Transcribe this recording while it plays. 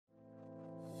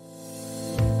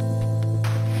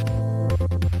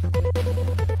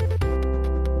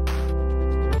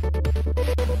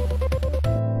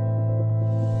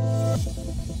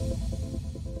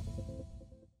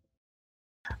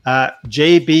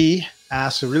JB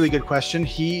asks a really good question.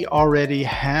 He already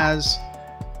has,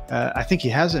 I think he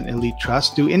has an elite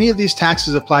trust. Do any of these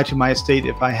taxes apply to my estate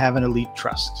if I have an elite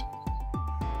trust?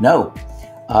 No.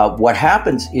 What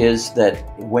happens is that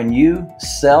when you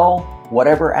sell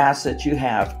whatever assets you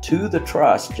have to the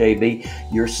trust, JB,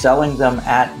 you're selling them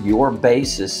at your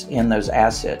basis in those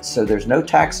assets. So there's no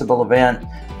taxable event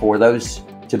for those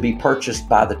to be purchased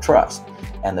by the trust.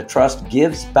 And the trust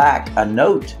gives back a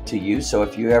note to you. So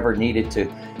if you ever needed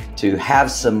to have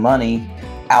some money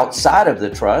outside of the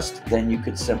trust, then you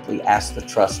could simply ask the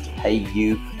trust to pay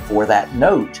you for that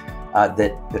note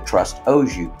that the trust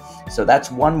owes you. So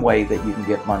that's one way that you can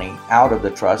get money out of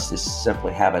the trust, is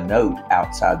simply have a note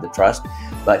outside the trust.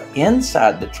 But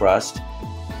inside the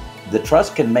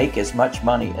trust can make as much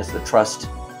money as the trust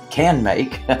can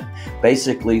make,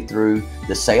 basically through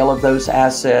the sale of those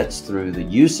assets, through the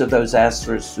use of those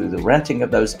assets, through the renting of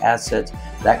those assets,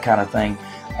 that kind of thing.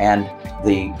 And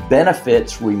the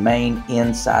benefits remain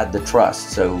inside the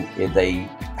trust. So they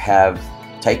have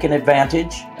taken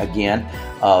advantage, again,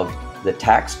 of the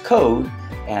tax code.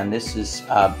 And this is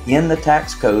in the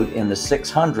tax code, in the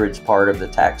 600s part of the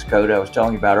tax code I was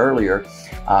telling you about earlier,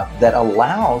 that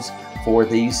allows for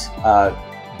these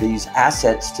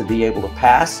assets to be able to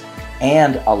pass,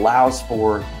 and allows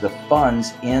for the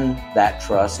funds in that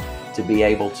trust to be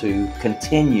able to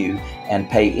continue and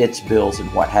pay its bills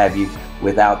and what have you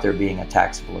without there being a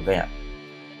taxable event.